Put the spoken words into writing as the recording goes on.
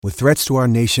With threats to our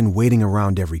nation waiting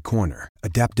around every corner,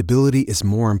 adaptability is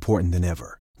more important than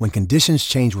ever. When conditions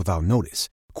change without notice,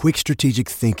 quick strategic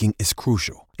thinking is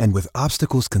crucial. And with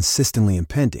obstacles consistently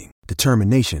impending,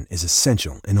 determination is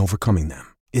essential in overcoming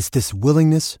them. It's this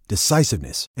willingness,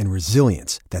 decisiveness, and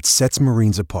resilience that sets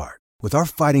Marines apart. With our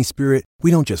fighting spirit, we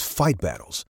don't just fight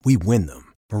battles, we win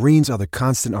them. Marines are the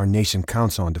constant our nation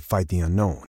counts on to fight the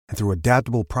unknown. And through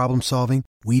adaptable problem solving,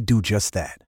 we do just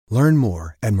that. Learn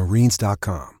more at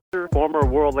marines.com. Former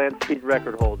World Land Speed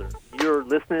record holder. You're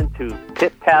listening to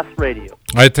Pit Pass Radio.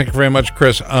 All right, thank you very much,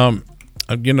 Chris.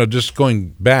 Just going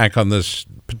back on this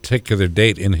particular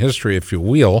date in history, if you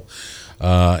will,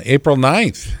 April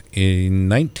 9th in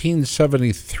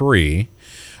 1973,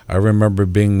 I remember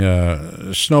being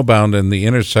snowbound in the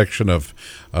intersection of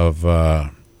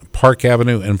Park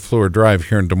Avenue and Fleur Drive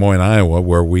here in Des Moines, Iowa,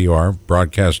 where we are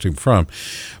broadcasting from.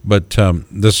 But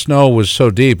the snow was so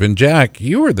deep. And Jack,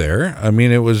 you were there. I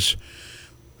mean, it was.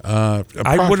 I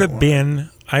would have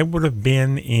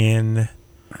been in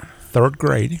third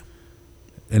grade.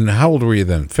 And how old were you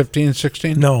then? 15,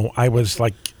 16? No, I was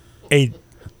like 8,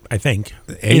 I think.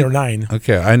 8 or 9.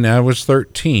 Okay, I was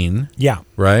 13. Yeah.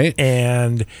 Right?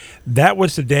 And that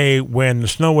was the day when the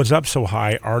snow was up so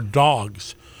high, our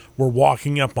dogs were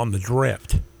walking up on the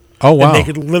drift. Oh, wow. And they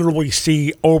could literally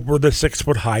see over the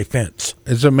 6-foot-high fence.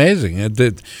 It's amazing.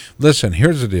 Listen,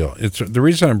 here's the deal. The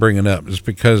reason I'm bringing it up is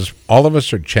because all of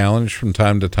us are challenged from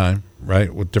time to time,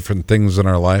 right, with different things in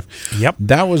our life. Yep.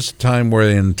 That was the time where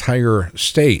the entire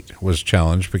state was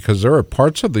challenged because there are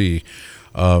parts of the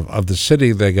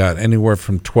city that got anywhere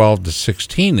from 12 to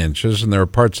 16 inches, and there are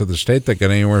parts of the state that got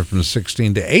anywhere from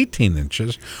 16 to 18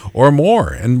 inches or more.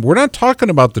 And we're not talking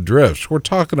about the drifts. We're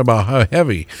talking about how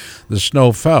heavy the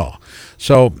snow fell.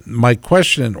 So my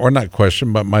question, or not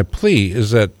question, but my plea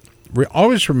is that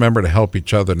always remember to help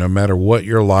each other no matter what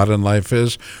your lot in life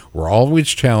is. We're always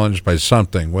challenged by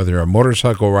something, whether you're a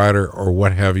motorcycle rider or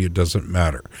what have you, it doesn't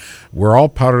matter. We're all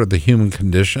part of the human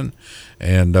condition.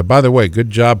 And by the way, good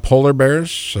job, polar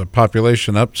bears.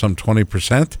 Population up some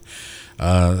 20%.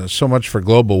 So much for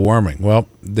global warming. Well,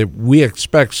 we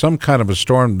expect some kind of a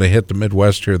storm to hit the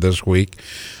Midwest here this week.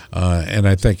 And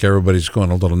I think everybody's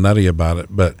going a little nutty about it.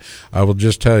 But I will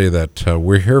just tell you that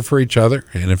we're here for each other.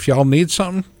 And if y'all need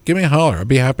something, give me a holler. I'll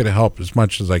be happy to help as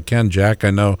much as I can. Jack,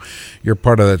 I know you're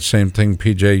part of that same thing.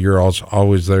 PJ, you're also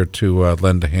always there to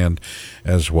lend a hand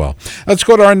as well. Let's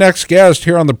go to our next guest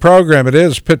here on the program. It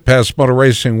is Pit Pass Motor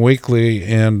Racing Weekly,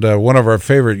 and one of our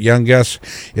favorite young guests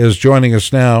is joining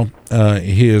us now.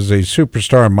 He is a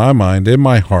superstar in my mind, in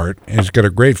my heart. He's got a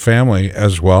great family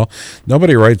as well.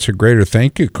 Nobody writes a greater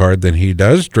thank you card than he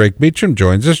does. Draik Beauchamp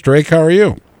joins us. Draik, how are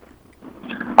you?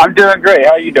 I'm doing great.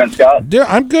 How are you doing, Scott? Yeah,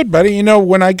 I'm good, buddy. You know,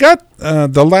 when I got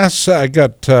was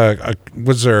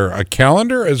there a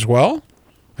calendar as well?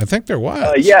 I think there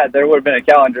was. Yeah, there would have been a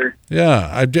calendar.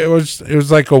 Yeah, it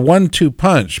was like a 1-2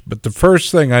 punch. But the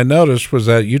first thing I noticed was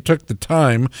that you took the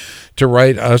time to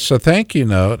write us a thank you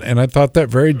note, and I thought that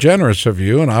very generous of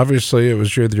you. And obviously, it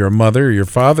was either your mother or your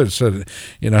father that said,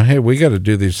 hey, we got to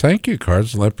do these thank you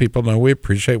cards and let people know we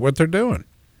appreciate what they're doing.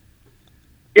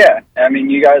 Yeah, I mean,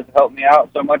 you guys have helped me out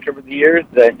so much over the years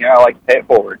that I like to pay it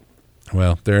forward.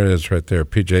 Well, there it is right there,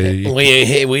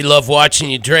 PJ. We love watching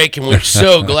you, Draik, and we're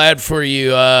so glad for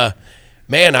you.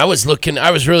 Man, I was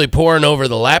really poring over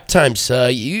the lap times.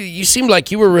 You seemed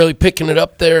like you were really picking it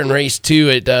up there in race 2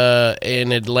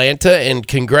 in Atlanta, and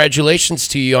congratulations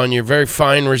to you on your very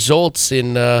fine results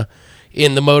in the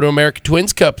Moto America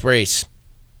Twins Cup race.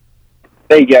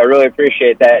 Thank you. I really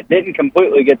appreciate that. Didn't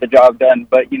completely get the job done,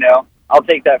 but, I'll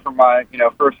take that for my,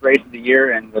 first race of the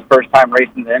year and the first time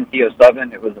racing the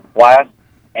MT-07. It was a blast,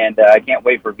 and I can't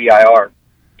wait for VIR.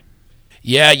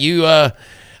 Yeah,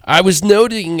 I was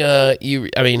noting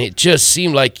it just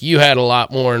seemed like you had a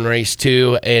lot more in race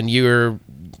 2, and your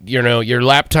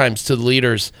lap times to the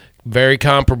leaders very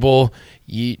comparable.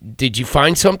 Did you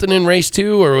find something in race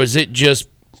 2, or was it just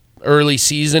early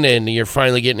season and you're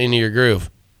finally getting into your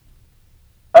groove?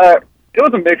 It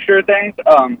was a mixture of things.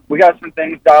 We got some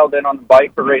things dialed in on the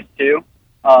bike for race 2,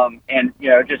 and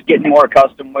just getting more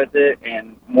accustomed with it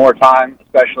and more time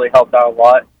especially helped out a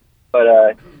lot. But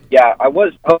I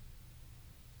was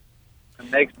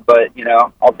mixed, but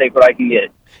I'll take what I can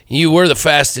get. You were the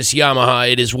fastest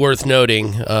Yamaha. It is worth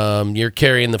noting. You're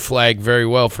carrying the flag very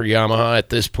well for Yamaha at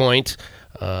this point.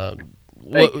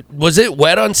 Was it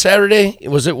wet on Saturday?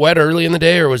 Was it wet early in the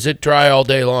day, or was it dry all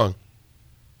day long?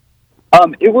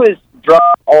 It was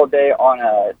dry all day on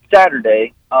a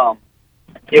Saturday.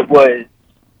 It was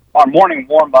our morning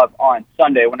warm-up on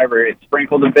Sunday whenever it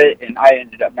sprinkled a bit, and I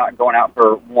ended up not going out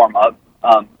for warm-up.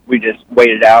 We just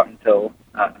waited out until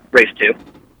race 2.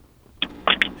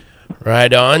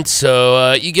 Right on.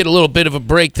 So you get a little bit of a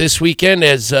break this weekend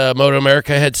as Moto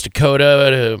America heads to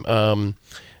Coda.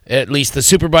 At least the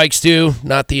Superbikes do,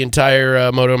 not the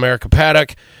entire Moto America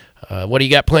paddock. What do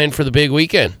you got planned for the big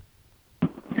weekend?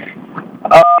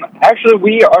 Actually,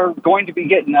 we are going to be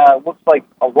getting, looks like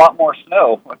a lot more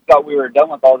snow. I thought we were done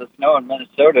with all the snow in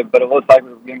Minnesota, but it looks like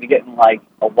we're going to be getting like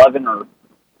 11 or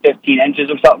 15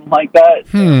 inches or something like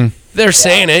that. They're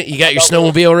saying it. You got your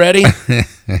snowmobile ready?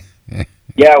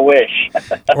 Yeah, I wish.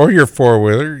 Or your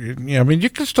four-wheeler. I mean, you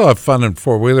can still have fun in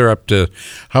four-wheeler up to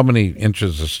how many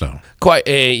inches of snow? Quite.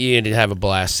 You have a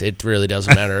blast. It really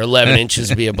doesn't matter. 11 inches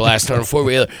would be a blast on a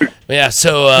four-wheeler. Yeah,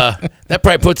 so that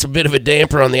probably puts a bit of a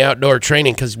damper on the outdoor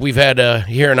training because we've had,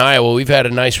 here in Iowa, we've had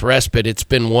a nice respite. It's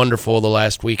been wonderful the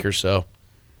last week or so.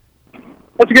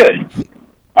 That's good.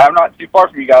 I'm not too far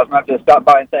from you guys. I'm going to have to stop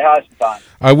by and say hi sometime.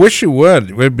 I wish you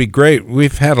would. It would be great.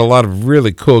 We've had a lot of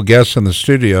really cool guests in the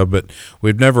studio, but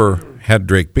we've never had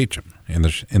Draik Beauchamp in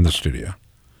the studio.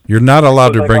 You're not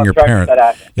allowed to bring your parents.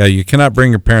 Yeah, you cannot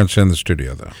bring your parents in the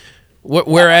studio, though.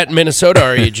 Where at in Minnesota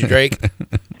are you, Drake?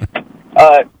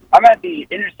 I'm at the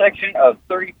intersection of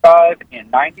 35 and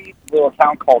 90, a little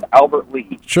town called Albert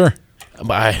Lee. Sure.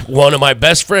 One of my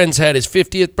best friends had his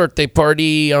 50th birthday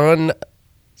party on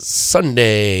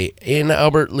Sunday in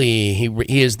Albert Lee.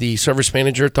 He is the service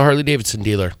manager at the Harley-Davidson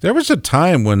dealer. There was a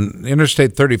time when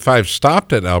Interstate 35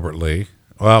 stopped at Albert Lee.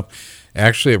 Well,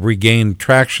 actually, it regained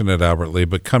traction at Albert Lee,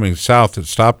 but coming south, it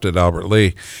stopped at Albert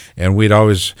Lee. And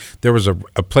there was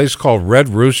a place called Red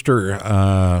Rooster,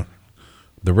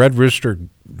 the Red Rooster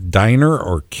Diner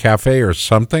or Cafe or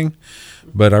something.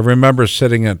 But I remember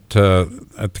sitting at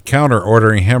the counter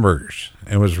ordering hamburgers.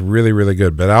 It was really, really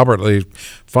good. But Albert Lee,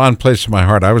 fond place in my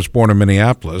heart. I was born in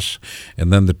Minneapolis,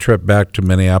 and then the trip back to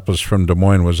Minneapolis from Des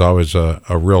Moines was always a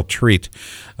real treat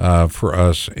for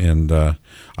us, and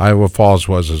Iowa Falls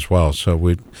was as well.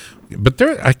 So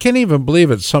I can't even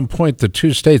believe at some point the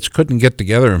two states couldn't get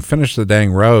together and finish the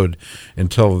dang road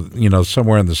until,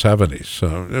 somewhere in the 70s.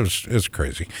 So it's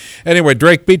crazy. Anyway,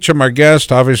 Draik Beauchamp, our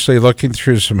guest, obviously looking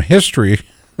through some history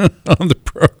on the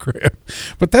program,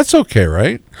 but that's okay,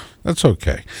 right? That's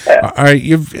okay. Yeah. All right,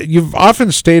 you've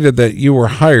often stated that you were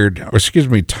tired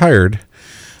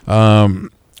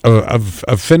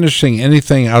of finishing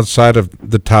anything outside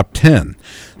of the top 10.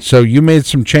 So you made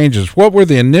some changes. What were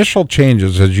the initial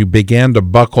changes as you began to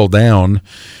buckle down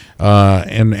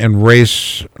and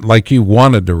race like you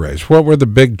wanted to race? What were the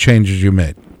big changes you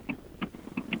made?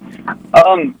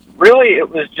 Really,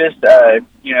 it was just,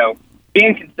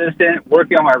 being consistent,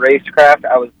 working on my racecraft.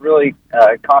 I was really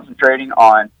concentrating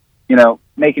on,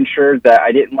 making sure that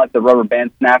I didn't let the rubber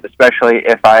band snap, especially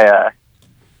if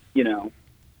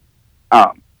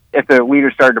if the leader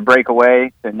started to break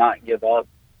away, to not give up.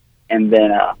 And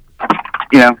then,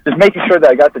 just making sure that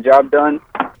I got the job done.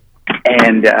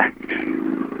 And,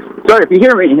 sorry if you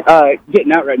hear me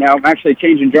getting out right now. I'm actually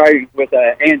driving with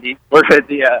Andy.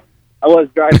 I was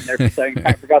driving there for a second.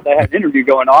 I forgot that I had an interview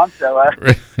going on, so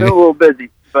still a little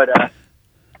busy. But,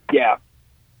 yeah.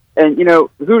 And,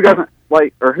 who doesn't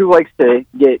like, or who likes to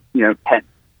get, 10th?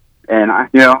 And,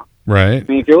 right. I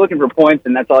mean, if you're looking for points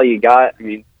and that's all you got, I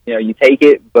mean, you take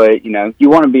it, but, you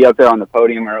want to be up there on the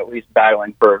podium or at least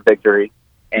battling for a victory.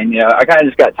 And, I kind of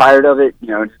just got tired of it,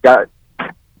 just got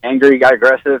angry, got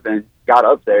aggressive, and got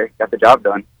up there, got the job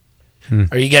done.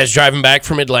 Are you guys driving back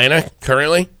from Atlanta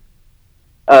currently?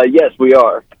 Yes, we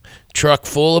are. Truck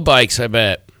full of bikes, I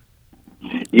bet.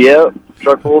 Yep,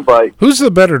 truck full of bikes. Who's the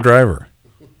better driver?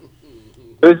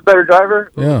 Who's the better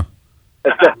driver? Yeah.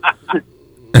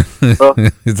 Well,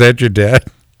 is that your dad?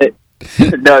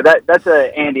 No, that's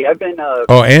Andy. I've been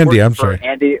Andy. I'm sorry,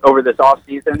 Andy, over this off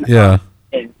season. Yeah.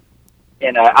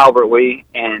 In Albert Lee,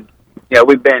 and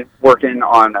we've been working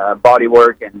on body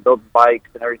work and building bikes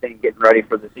and everything, getting ready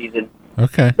for the season.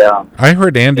 Okay. I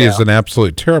heard Andy is an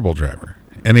absolute terrible driver.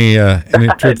 Any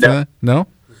truth to that? No.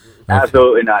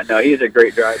 Absolutely not. No, he's a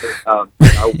great driver.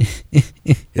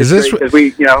 Is this because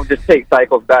we just take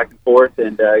cycles back and forth,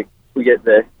 and we get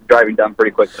the driving done pretty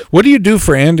quickly. What do you do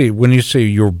for Andy when you say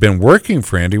you've been working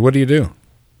for Andy? What do you do?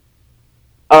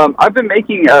 I've been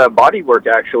making body work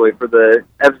actually for the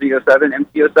FZ07,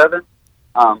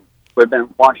 MT07. We've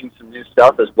been launching some new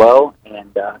stuff as well,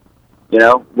 and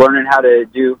learning how to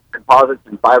do composites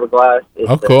and fiberglass.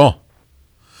 It's cool.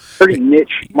 Pretty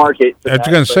niche market. I was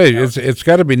going to say it's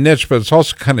got to be niche, but it's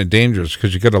also kind of dangerous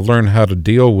because you got to learn how to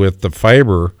deal with the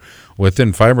fiber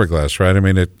within fiberglass, right? I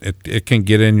mean, it can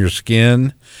get in your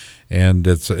skin, and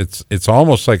it's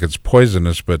almost like it's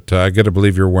poisonous. But I got to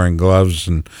believe you're wearing gloves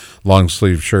and long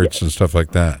sleeve shirts and stuff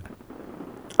like that.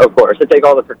 of course, I take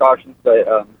all the precautions,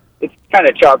 but it's kind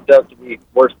of chopped up to be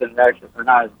worse than it actually, or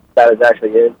not as bad as it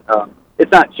actually is.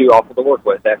 It's not too awful to work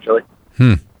with, actually.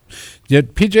 Yeah,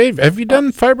 PJ, have you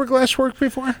done fiberglass work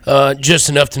before? Just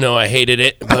enough to know I hated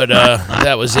it, but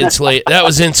that was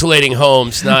insulating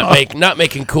homes, not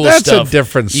making cool That's stuff. a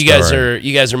different You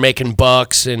guys are making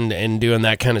bucks and doing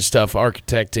that kind of stuff,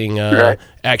 architecting, Right.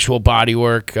 actual body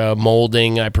work,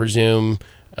 molding, I presume,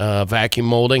 vacuum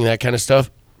molding, that kind of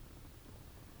stuff.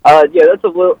 Yeah, that's a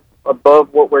little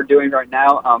above what we're doing right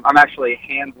now. I'm actually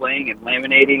hand laying and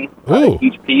laminating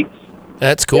each piece.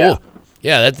 That's cool.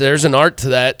 Yeah, there's an art to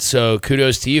that, so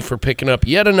kudos to you for picking up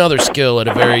yet another skill at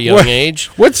a very young age.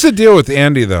 What's the deal with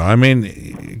Andy, though? I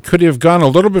mean, could he have gone a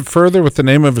little bit further with the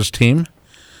name of his team?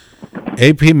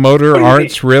 AP Motor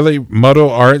Arts, really?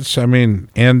 Moto Arts? I mean,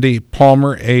 Andy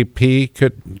Palmer, AP.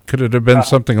 Could it have been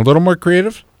something a little more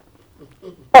creative?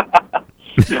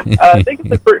 I think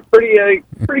it's a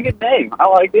pretty good name. I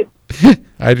like it.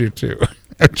 I do, too.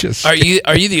 Are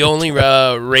you the only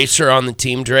racer on the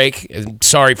team, Drake?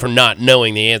 Sorry for not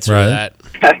knowing the answer to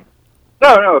that.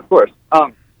 No, of course.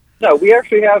 No, we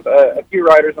actually have a few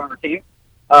riders on our team.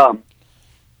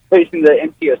 Facing the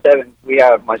MT-07, we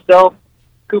have myself,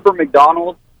 Cooper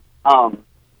McDonald,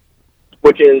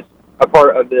 which is a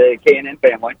part of the K&N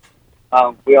family.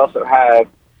 We also have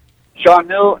Sean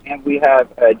Hill, and we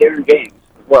have Darren James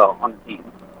as well on the team.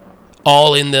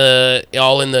 All in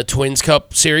the Twins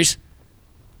Cup series?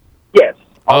 Yes,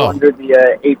 all under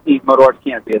the AP Motor Arts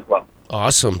canopy as well.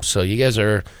 Awesome. So you guys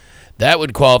that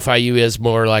would qualify you as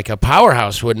more like a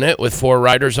powerhouse, wouldn't it, with 4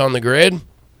 riders on the grid?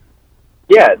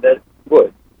 Yeah, that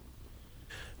would.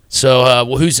 So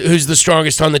who's the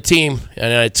strongest on the team?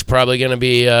 And it's probably going to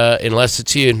be, unless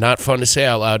it's you, not fun to say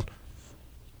out loud.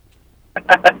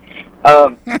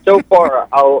 So far,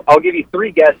 I'll give you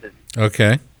 3 guesses.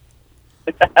 Okay.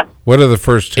 What are the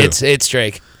first 2? It's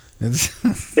Drake.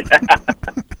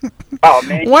 Oh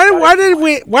man!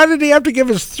 Why did he have to give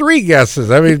us 3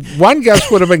 guesses? I mean, one guess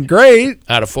would have been great.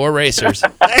 Out of 4 racers.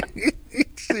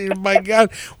 My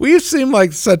God, we seem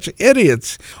like such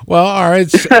idiots. Well, all right,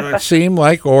 seem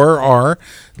like or are.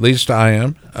 At least I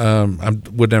am. I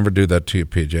would never do that to you,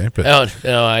 PJ. But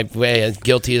no, I'm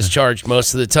guilty as charged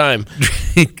most of the time.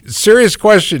 Serious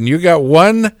question. You got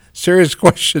one serious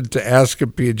question to ask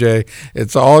him, PJ.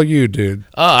 It's all you, dude.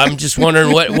 I'm just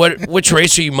wondering which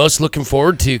race are you most looking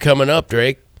forward to coming up,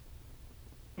 Drake?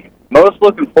 Most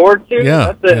looking forward to?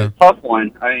 Yeah, That's a tough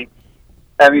one.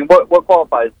 I mean, what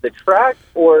qualifies? The track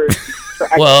or?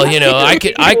 Well,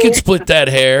 I could split that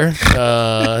hair.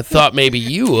 Thought maybe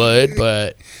you would,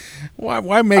 but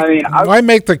why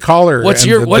make the caller? What's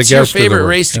your favorite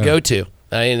race to go to?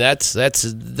 I mean, that's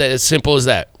as simple as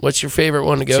that. What's your favorite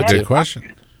one to go to? That's a good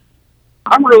question.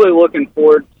 I'm really looking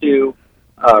forward to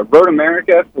Road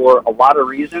America for a lot of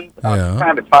reasons.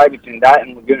 Kind of a tie between that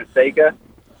and Laguna Seca,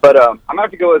 but I'm gonna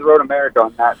have to go with Road America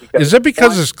on that. Because is it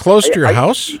because it's close to your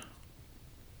house?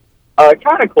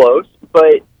 Kind of close,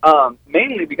 but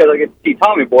mainly because I get to see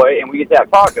Tommy Boy and we get to have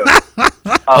tacos.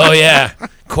 Oh yeah,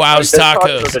 Quau's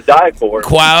tacos. To die for.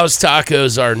 Quau's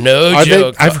tacos are no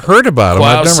joke. I've heard about them.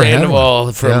 I've never had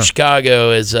them. From Chicago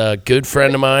is a good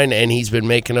friend of mine, and he's been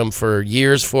making them for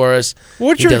years for us.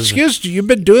 What's your excuse? You've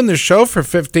been doing the show for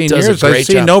 15 years. I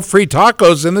see job. no free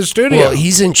tacos in the studio. Well,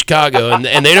 he's in Chicago,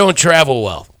 and they don't travel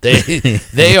well.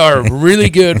 They are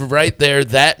really good right there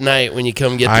that night when you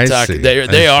come get the tacos.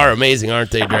 They are amazing,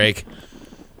 aren't they, Drake?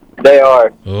 They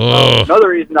are. Another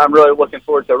reason I'm really looking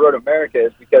forward to Road America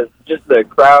is because just the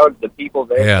crowd, the people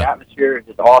there, the atmosphere is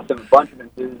just awesome. A bunch of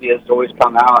enthusiasts always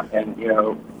come out and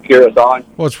cheer us on.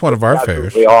 Well, it's one of our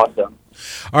favorites. Really awesome.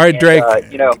 All right, Drake.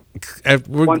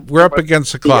 We're up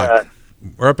against the clock.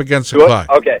 We're up against the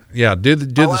clock. Okay. Yeah. Do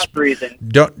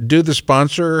the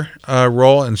sponsor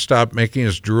role and stop making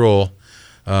us drool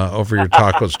over your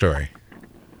taco story.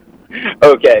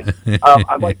 Okay.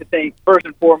 I'd like to thank, first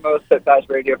and foremost, Pit Pass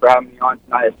Radio for having me on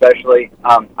tonight especially.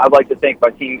 I'd like to thank my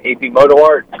team, AP Moto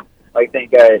Art. I'd like to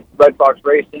thank Red Fox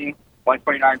Racing,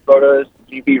 129 Photos,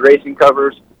 GP Racing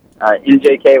Covers,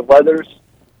 NJK Leathers,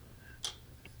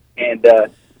 and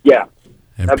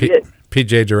that'd be it.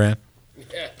 PJ Durant.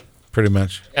 Yeah. Pretty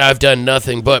much. I've done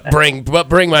nothing but bring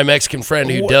my Mexican friend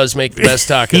who does make the best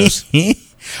tacos.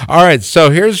 All right, so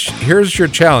here's your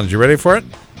challenge. You ready for it?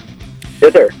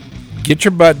 Yes, sir. Get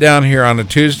your butt down here on a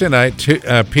Tuesday night.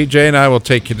 PJ and I will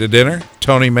take you to dinner.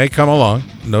 Tony may come along.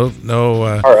 No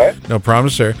all right. No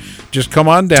promise there. Just come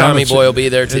on down. Tommy Boy will be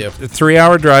there too. A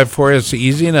 3-hour drive for you. It's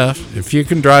easy enough. If you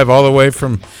can drive all the way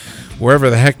from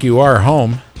wherever the heck you are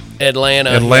home.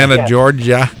 Atlanta,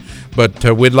 Georgia. But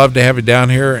we'd love to have you down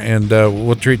here, and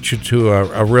we'll treat you to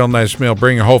a real nice meal.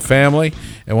 Bring your whole family,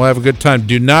 and we'll have a good time.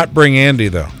 Do not bring Andy,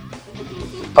 though.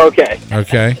 Okay.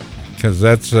 Okay? Because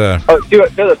that's... two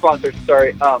other sponsors,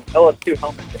 sorry. LS2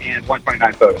 helmets and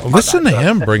 129 photos. Listen to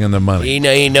him bringing the money.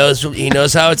 He knows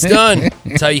how it's done.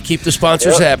 That's how you keep the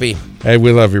sponsors happy. Hey,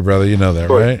 we love you, brother. You know that,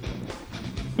 right?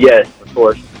 Yes, of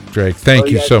course. Drake, thank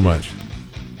you so much.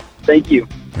 Thank you.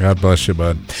 God bless you,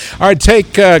 bud. All right,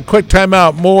 take a quick time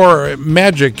out. More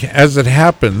magic as it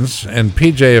happens. And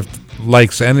PJ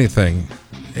likes anything.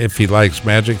 If he likes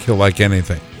magic, he'll like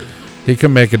anything. He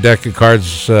can make a deck of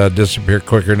cards disappear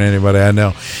quicker than anybody I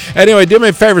know. Anyway, do me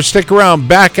a favor, stick around.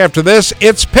 Back after this,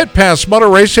 it's Pit Pass Motor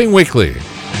Racing Weekly.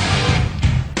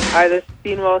 Hi, this is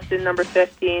Dean Wilson, number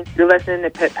 15. You're listening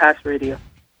to Pit Pass Radio.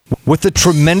 With the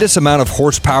tremendous amount of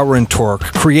horsepower and torque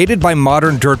created by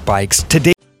modern dirt bikes,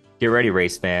 today... Get ready,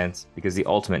 race fans, because the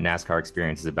ultimate NASCAR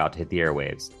experience is about to hit the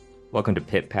airwaves. Welcome to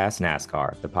Pit Pass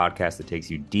NASCAR, the podcast that takes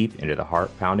you deep into the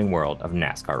heart-pounding world of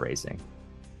NASCAR racing.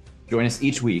 Join us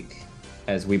each week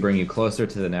as we bring you closer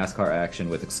to the NASCAR action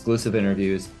with exclusive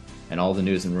interviews and all the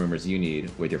news and rumors you need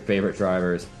with your favorite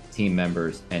drivers, team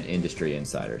members, and industry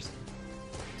insiders.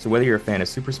 So whether you're a fan of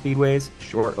super speedways,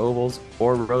 short ovals,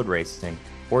 or road racing,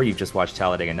 or you've just watched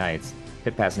Talladega Nights,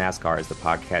 Pit Pass NASCAR is the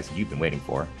podcast you've been waiting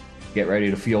for. Get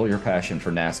ready to fuel your passion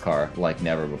for NASCAR like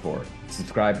never before.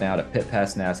 Subscribe now to Pit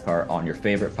Pass NASCAR on your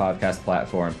favorite podcast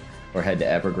platform or head to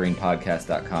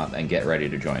evergreenpodcast.com and get ready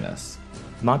to join us.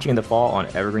 Launching in the fall on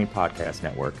Evergreen Podcast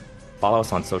Network. Follow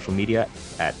us on social media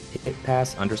at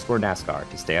pitpass_NASCAR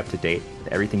to stay up to date with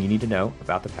everything you need to know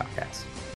about the podcast.